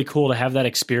be really cool to have that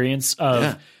experience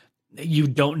of. You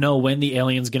don't know when the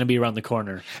alien's going to be around the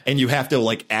corner. And you have to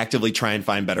like actively try and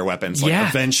find better weapons. Like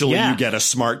eventually you get a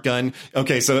smart gun.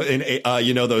 Okay. So in,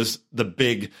 the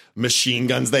big machine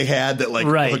guns they had that like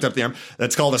hooked up the arm,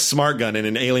 that's called a smart gun. And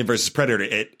in Alien versus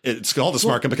Predator, it's called a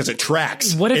smart gun because it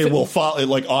tracks. What if it will follow, it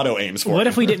like auto aims for What you.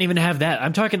 if we didn't even have that?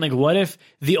 I'm talking like, what if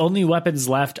the only weapons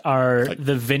left are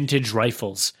the vintage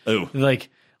rifles? Ooh.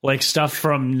 Like stuff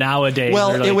from nowadays.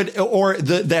 Well,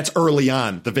 that's early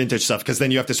on, the vintage stuff, because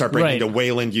then you have to start breaking into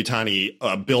Wayland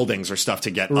Yutani buildings or stuff to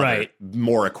get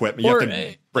more equipment. You have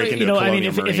to break into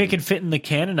if it could fit in the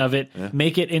canon of it,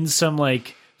 make it in some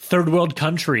like third world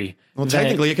country. Well,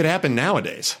 technically, it could happen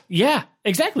nowadays. Yeah,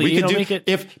 exactly. We could make it.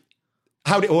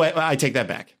 I take that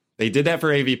back. They did that for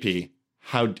AVP.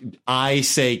 I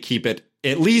say keep it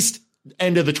at least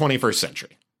end of the 21st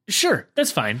century. Sure,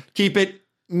 that's fine. Keep it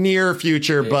near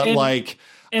future, but if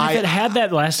it had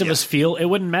that Last of Us feel, it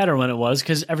wouldn't matter when it was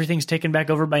because everything's taken back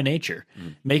over by nature.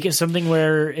 Make it something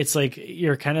where it's like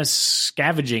you're kind of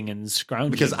scavenging and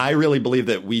scrounging. Because I really believe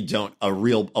that we don't a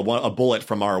bullet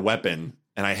from our weapon,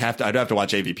 and I'd have to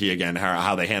watch AVP again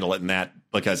how they handle it in that,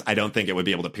 because I don't think it would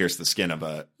be able to pierce the skin of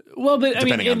a. Well, but I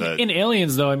mean, in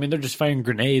Aliens though, I mean they're just firing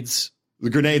grenades. The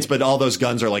grenades, but all those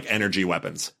guns are like energy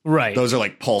weapons, right? Those are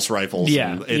like pulse rifles.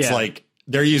 Yeah, and it's like.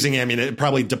 They're using ammunition,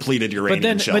 probably depleted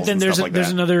uranium shells. But then there's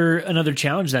another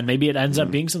challenge. Then maybe it ends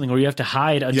up being something where you have to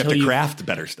hide until you have to craft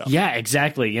better stuff. Yeah,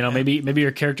 exactly. You know, maybe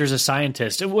your character's a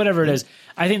scientist, whatever it is.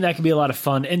 I think that could be a lot of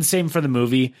fun. And same for the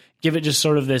movie. Give it just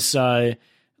sort of this. I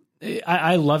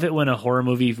love it when a horror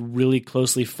movie really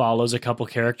closely follows a couple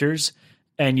characters,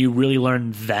 and you really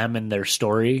learn them and their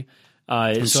story.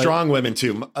 Strong women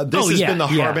too. This has been the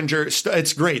harbinger.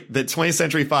 It's great that 20th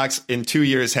Century Fox in 2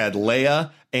 years had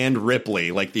Leia and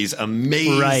Ripley, like these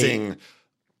amazing,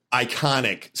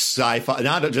 iconic sci-fi,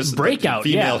 not just breakout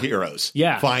female heroes.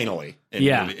 Yeah, finally,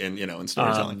 in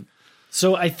storytelling.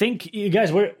 So I think you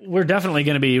guys, we're definitely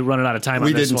going to be running out of time.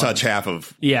 We didn't touch half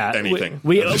of anything.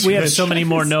 We have so many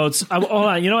more notes. Hold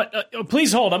on, you know what?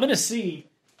 Please hold. I'm going to see.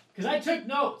 Because I took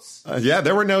notes.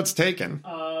 There were notes taken.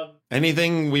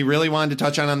 Anything we really wanted to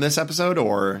touch on this episode,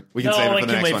 or we can save it for the next one?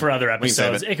 It can wait for other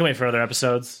episodes. It can wait for other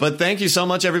episodes. But thank you so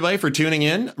much, everybody, for tuning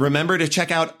in. Remember to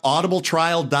check out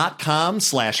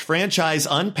audibletrial.com/franchise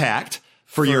unpacked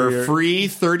for your free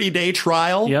 30-day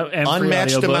trial. And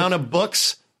unmatched amount of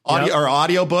books.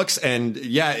 Audiobooks, and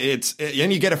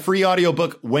and you get a free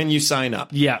audiobook when you sign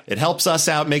up. Yeah. It helps us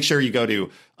out. Make sure you go to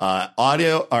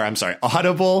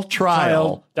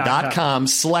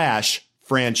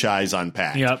audibletrial.com/franchise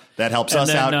unpacked. Yep. That helps us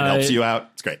out. It helps you out.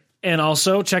 It's great. And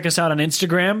also check us out on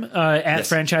Instagram at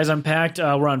Franchise Unpacked.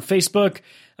 We're on Facebook.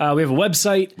 We have a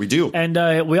website. We do.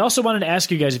 And we also wanted to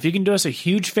ask you guys if you can do us a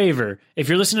huge favor. If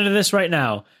you're listening to this right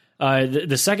now,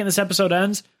 the second this episode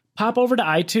ends, pop over to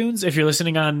iTunes if you're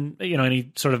listening on any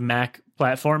sort of Mac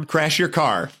platform. Crash your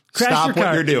car. Stop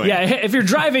what you're doing. Yeah, if you're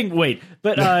driving, wait.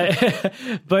 But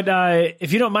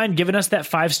if you don't mind giving us that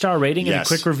 5-star rating and a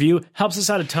quick review, helps us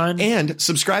out a ton. And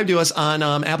subscribe to us on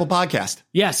Apple Podcast.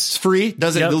 Yes, it's free.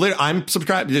 I'm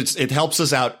subscribed. It helps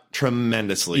us out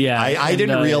tremendously. Yeah, I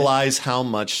didn't realize how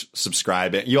much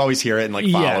subscribing. You always hear it and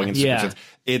following and subscriptions.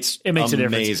 It makes amazing a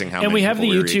difference. How and we have the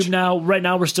YouTube now. Right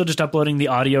now, we're still just uploading the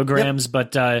audiograms,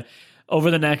 but over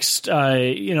the next,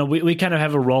 we kind of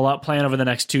have a rollout plan over the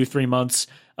next 2-3 months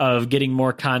of getting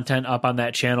more content up on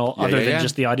that channel other than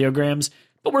just the audiograms.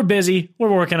 But we're busy.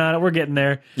 We're working on it. We're getting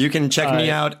there. You can check me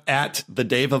out at the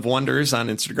Dave of Wonders on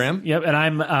Instagram. Yep, and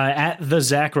I'm at the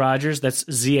Zach Rogers. That's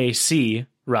ZAC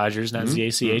Rogers, not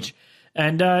ZACH.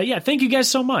 And thank you guys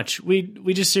so much. We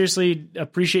just seriously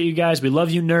appreciate you guys. We love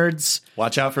you, nerds.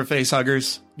 Watch out for face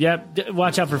huggers. Yep,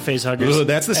 watch out for face huggers. Ooh,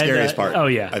 that's the scariest part. Oh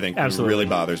yeah, I think absolutely. It really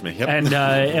bothers me. Yep.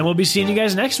 And we'll be seeing you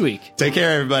guys next week. Take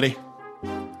care, everybody.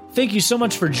 Thank you so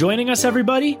much for joining us,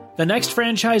 everybody. The next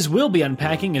franchise we'll be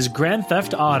unpacking is Grand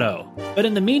Theft Auto. But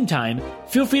in the meantime,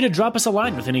 feel free to drop us a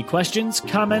line with any questions,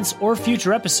 comments, or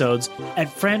future episodes at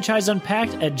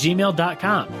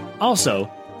franchiseunpacked@gmail.com.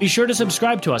 Also, be sure to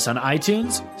subscribe to us on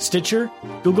iTunes, Stitcher,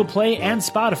 Google Play, and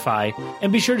Spotify,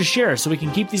 and be sure to share so we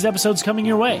can keep these episodes coming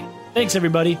your way. Thanks,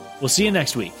 everybody. We'll see you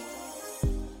next week.